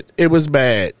name it, it was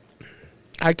bad.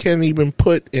 I can't even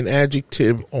put an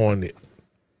adjective on it.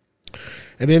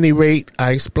 At any rate,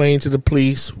 I explained to the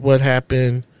police what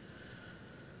happened,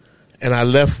 and I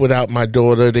left without my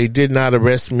daughter. They did not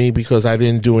arrest me because I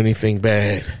didn't do anything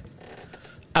bad.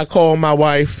 I called my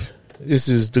wife. This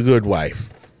is the good wife,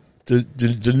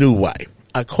 the new wife.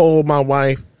 I called my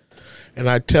wife. And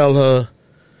I tell her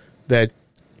that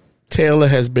Taylor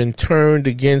has been turned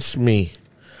against me.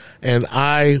 And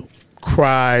I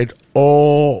cried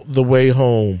all the way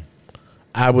home.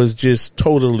 I was just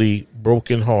totally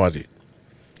brokenhearted.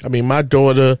 I mean, my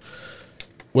daughter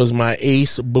was my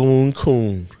ace boon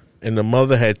coon. And the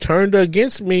mother had turned her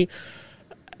against me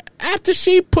after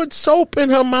she put soap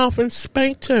in her mouth and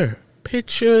spanked her.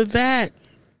 Picture that.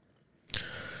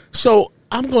 So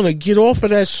I'm going to get off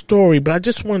of that story, but I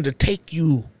just wanted to take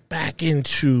you back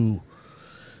into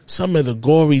some of the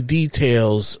gory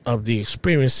details of the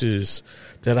experiences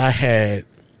that I had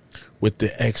with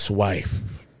the ex-wife.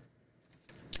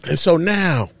 And so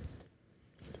now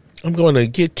I'm going to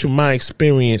get to my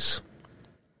experience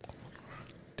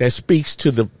that speaks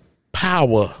to the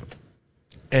power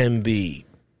and the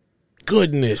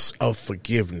goodness of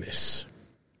forgiveness.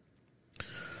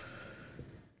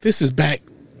 This is back,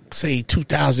 say,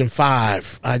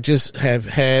 2005. I just have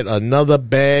had another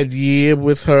bad year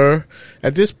with her.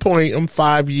 At this point, I'm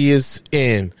 5 years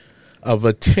in of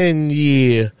a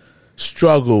 10-year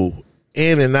struggle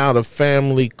in and out of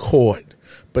family court.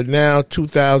 But now,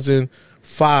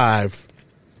 2005,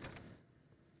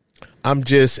 I'm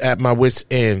just at my wit's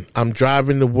end. I'm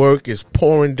driving to work. It's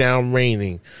pouring down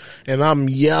raining. And I'm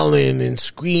yelling and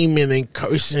screaming and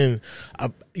cursing,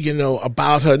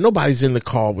 about her. Nobody's in the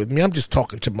car with me. I'm just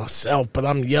talking to myself, but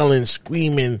I'm yelling,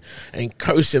 screaming, and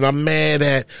cursing. I'm mad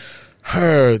at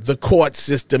her, the court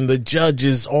system, the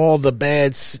judges, all the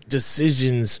bad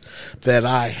decisions that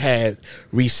I had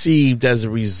received as a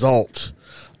result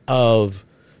of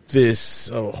this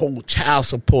whole child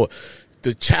support.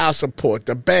 The child support,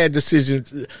 the bad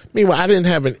decisions. Meanwhile, I didn't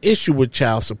have an issue with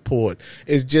child support.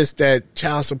 It's just that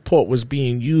child support was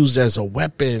being used as a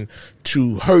weapon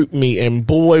to hurt me, and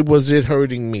boy, was it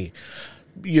hurting me.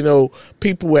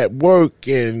 people at work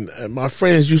and my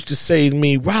friends used to say to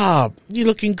me, Rob, you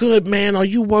looking good, man. Are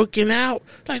you working out?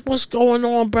 Like, what's going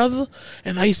on, brother?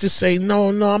 And I used to say, no,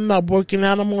 I'm not working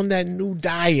out. I'm on that new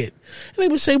diet. And they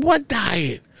would say, what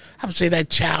diet? I would say that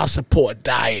child support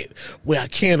diet where I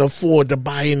can't afford to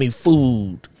buy any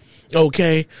food.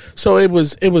 Okay. So it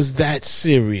was that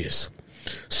serious.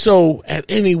 So at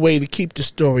any way, to keep the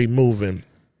story moving,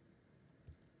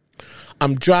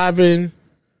 I'm driving.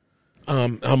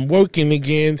 I'm working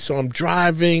again, so I'm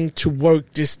driving to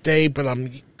work this day, but I'm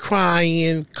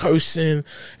crying, cursing,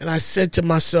 and I said to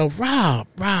myself,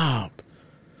 Rob,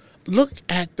 look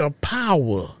at the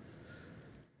power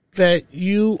that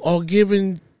you are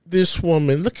giving this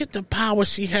woman. Look at the power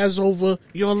she has over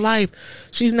your life.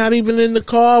 She's not even in the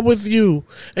car with you,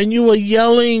 and you are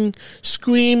yelling,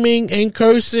 screaming, and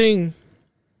cursing.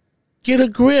 Get a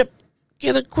grip.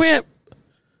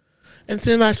 And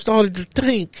then I started to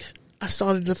think. I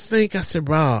said,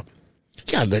 Rob, you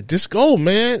gotta let this go,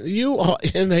 man. You are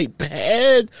in a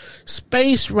bad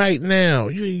space right now.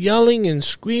 You're yelling and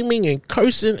screaming and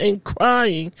cursing and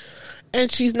crying,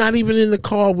 and she's not even in the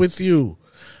car with you.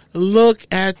 Look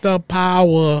at the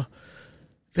power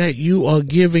that you are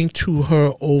giving to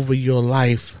her over your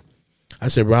life. I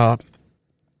said, Rob,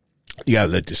 you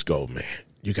gotta let this go, man.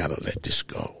 You gotta let this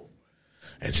go.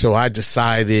 And so I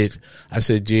decided, I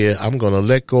said, yeah, I'm going to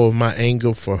let go of my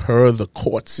anger for her, the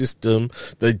court system,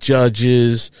 the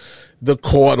judges, the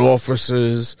court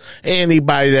officers,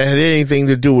 anybody that had anything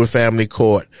to do with family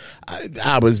court.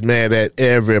 I was mad at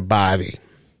everybody.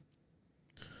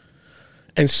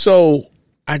 And so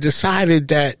I decided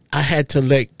that I had to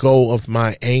let go of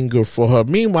my anger for her.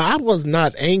 Meanwhile, I was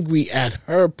not angry at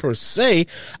her per se.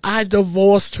 I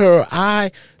divorced her.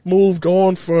 I moved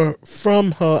on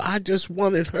from her. I just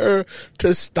wanted her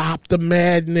to stop the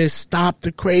madness, stop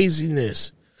the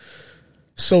craziness.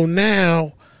 So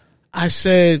now I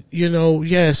said,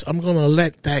 yes, I'm going to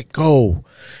let that go.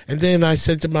 And then I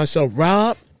said to myself,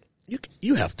 Rob,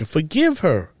 you have to forgive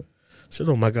her. I said,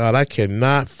 oh my God, I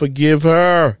cannot forgive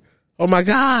her. Oh my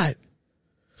God.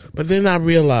 But then I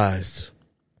realized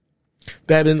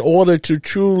that in order to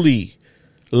truly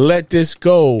let this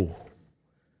go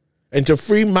and to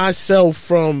free myself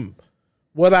from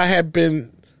what I had been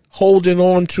holding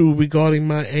on to regarding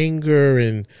my anger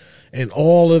and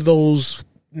all of those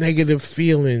negative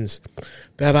feelings,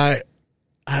 that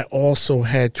I also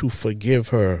had to forgive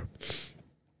her.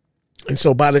 And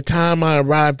so by the time I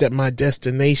arrived at my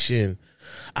destination,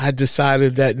 I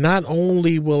decided that not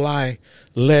only will I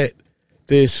let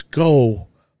this go,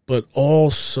 but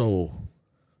also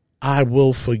I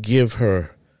will forgive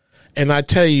her. And I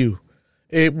tell you,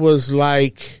 it was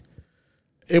like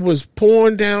it was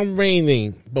pouring down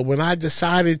raining, but when I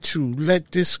decided to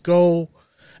let this go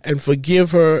and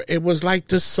forgive her, it was like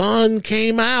the sun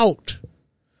came out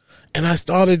and I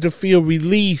started to feel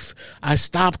relief. I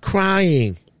stopped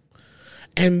crying.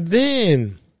 And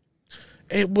then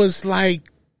it was like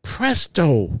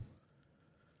presto.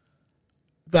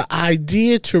 The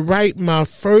idea to write my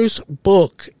first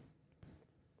book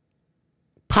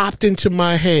popped into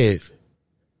my head.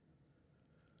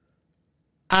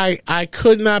 I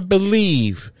could not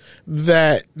believe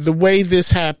that the way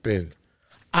this happened.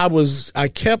 I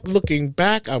kept looking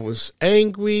back. I was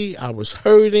angry. I was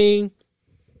hurting.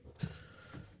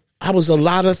 I was a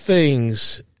lot of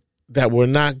things that were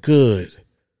not good.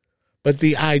 But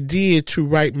the idea to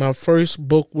write my first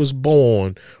book was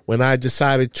born when I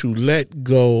decided to let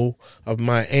go of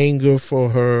my anger for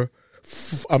her.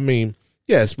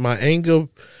 My anger,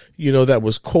 that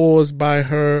was caused by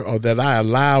her, or that I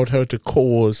allowed her to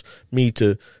cause me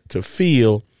to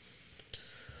feel.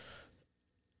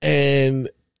 And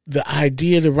the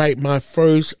idea to write my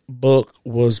first book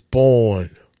was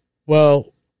born.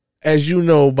 Well, as you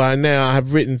know by now,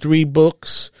 I've written 3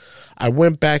 books. I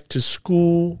went back to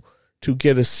school to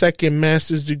get a second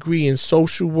master's degree in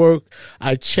social work.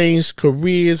 I changed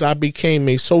careers. I became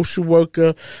a social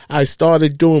worker. I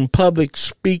started doing public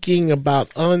speaking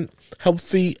about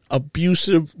unhealthy,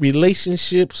 abusive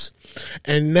relationships.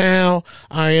 And now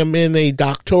I am in a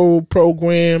doctoral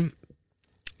program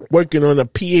working on a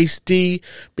PhD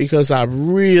because I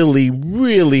really,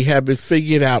 really have it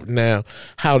figured out now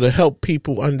how to help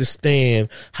people understand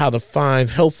how to find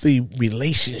healthy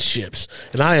relationships.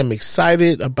 And I am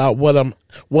excited about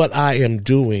what I am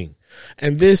doing.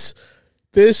 And this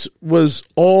was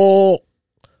all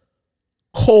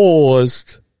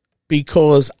caused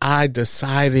because I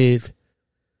decided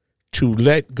to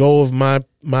let go of my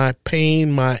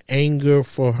pain, my anger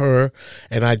for her,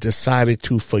 and I decided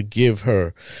to forgive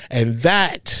her. And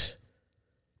that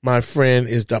my friend,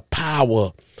 is the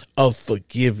power of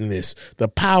forgiveness. The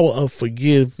power of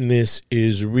forgiveness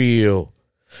is real,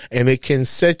 and it can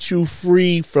set you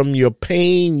free from your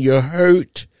pain, your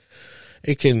hurt.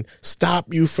 It can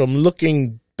stop you from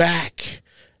looking back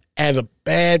at a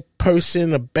bad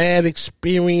person, a bad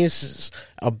experience,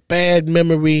 a bad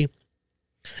memory.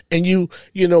 And you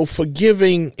know,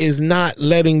 forgiving is not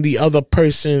letting the other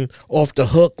person off the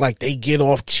hook like they get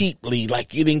off cheaply,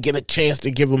 like you didn't get a chance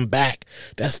to give them back.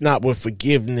 That's not what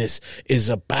forgiveness is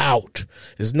about.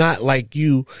 It's not like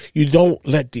you don't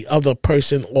let the other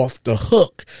person off the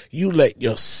hook. You let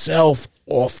yourself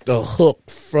off the hook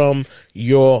from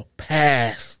your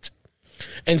past.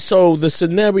 And so the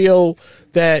scenario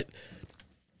that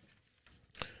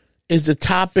is the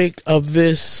topic of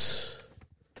this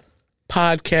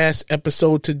podcast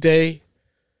episode today: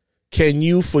 can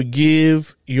you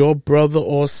forgive your brother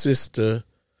or sister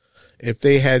if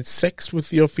they had sex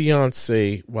with your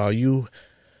fiance while you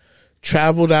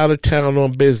traveled out of town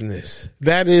on business?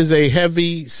 That is a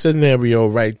heavy scenario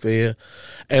right there,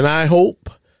 and I hope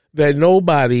that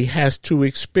nobody has to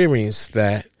experience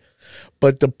that.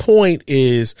 But the point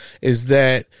is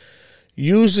that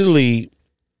usually,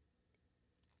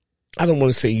 I don't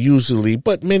want to say usually,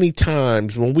 but many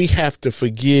times when we have to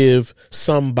forgive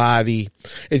somebody,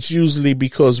 it's usually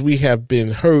because we have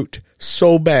been hurt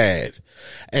so bad.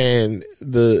 And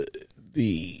the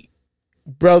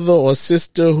brother or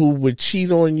sister who would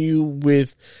cheat on you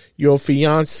with your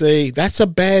fiance, that's a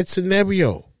bad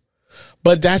scenario.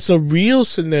 But that's a real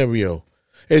scenario.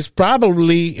 It's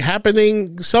probably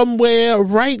happening somewhere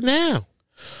right now.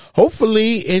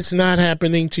 Hopefully it's not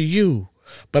happening to you.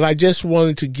 But I just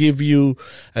wanted to give you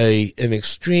an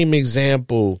extreme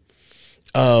example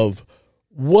of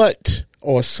what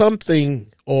or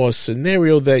something or a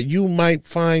scenario that you might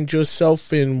find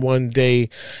yourself in one day,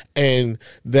 and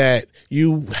that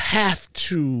you have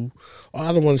to, or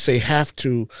I don't want to say have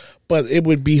to, but it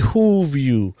would behoove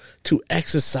you to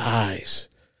exercise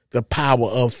the power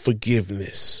of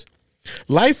forgiveness.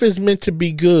 Life is meant to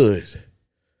be good.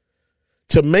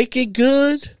 To make it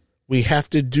good, we have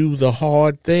to do the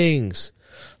hard things,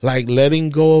 like letting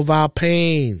go of our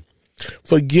pain,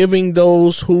 forgiving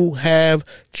those who have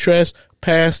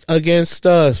trespassed against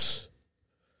us.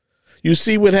 You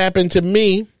see what happened to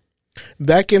me?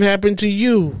 That can happen to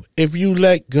you if you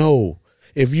let go,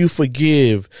 if you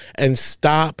forgive and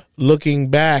stop looking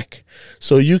back,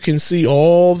 so you can see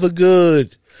all the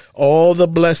good, all the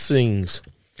blessings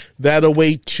that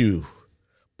await you.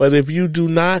 But if you do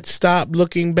not stop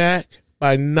looking back,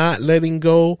 by not letting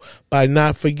go, by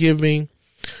not forgiving,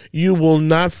 you will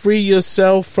not free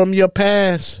yourself from your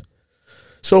past.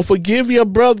 So forgive your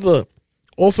brother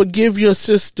or forgive your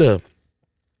sister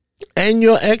and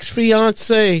your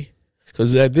ex-fiance,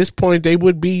 because at this point they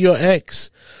would be your ex,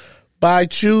 by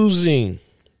choosing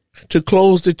to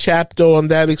close the chapter on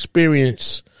that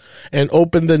experience and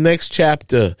open the next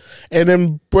chapter and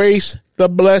embrace the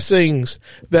blessings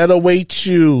that await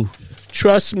you.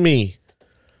 Trust me.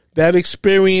 That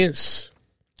experience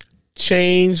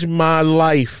changed my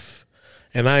life,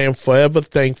 and I am forever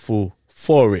thankful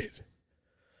for it.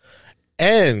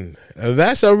 And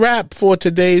that's a wrap for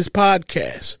today's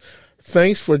podcast.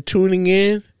 Thanks for tuning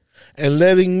in and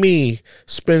letting me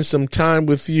spend some time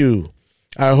with you.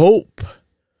 I hope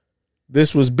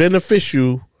this was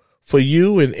beneficial for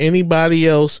you and anybody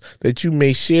else that you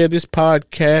may share this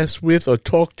podcast with or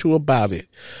talk to about it.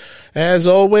 As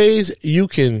always, you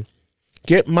can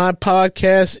get my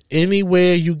podcast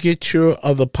anywhere you get your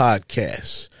other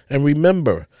podcasts. And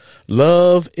remember,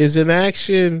 love is an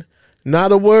action,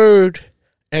 not a word,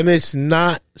 and it's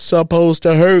not supposed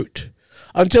to hurt.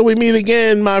 Until we meet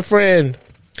again, my friend,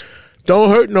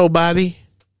 don't hurt nobody.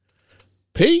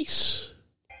 Peace.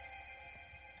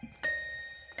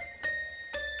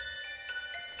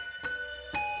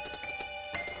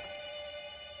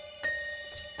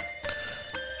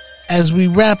 As we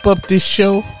wrap up this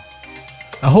show,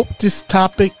 I hope this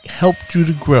topic helped you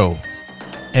to grow.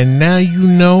 And now you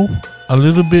know a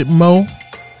little bit more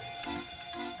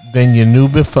than you knew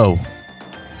before.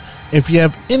 If you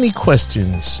have any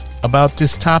questions about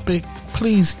this topic,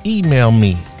 please email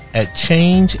me at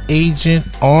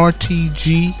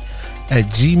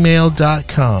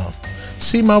changeagentrtg@gmail.com.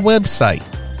 See my website,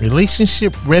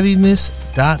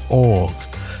 relationshipreadiness.org,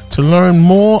 to learn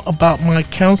more about my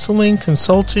counseling,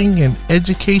 consulting, and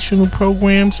educational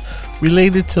programs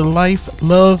related to life,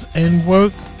 love, and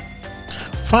work.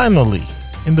 Finally,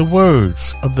 in the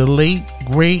words of the late,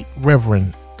 great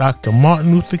Reverend Dr.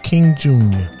 Martin Luther King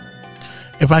Jr.,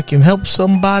 if I can help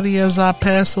somebody as I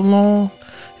pass along,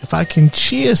 if I can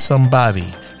cheer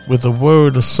somebody with a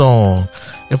word of song.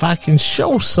 If I can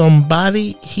show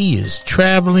somebody he is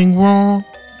traveling wrong,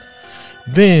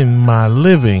 then my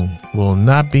living will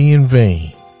not be in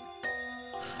vain.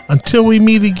 Until we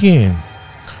meet again,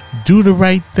 do the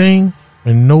right thing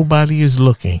when nobody is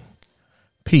looking.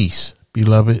 Peace,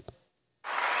 beloved.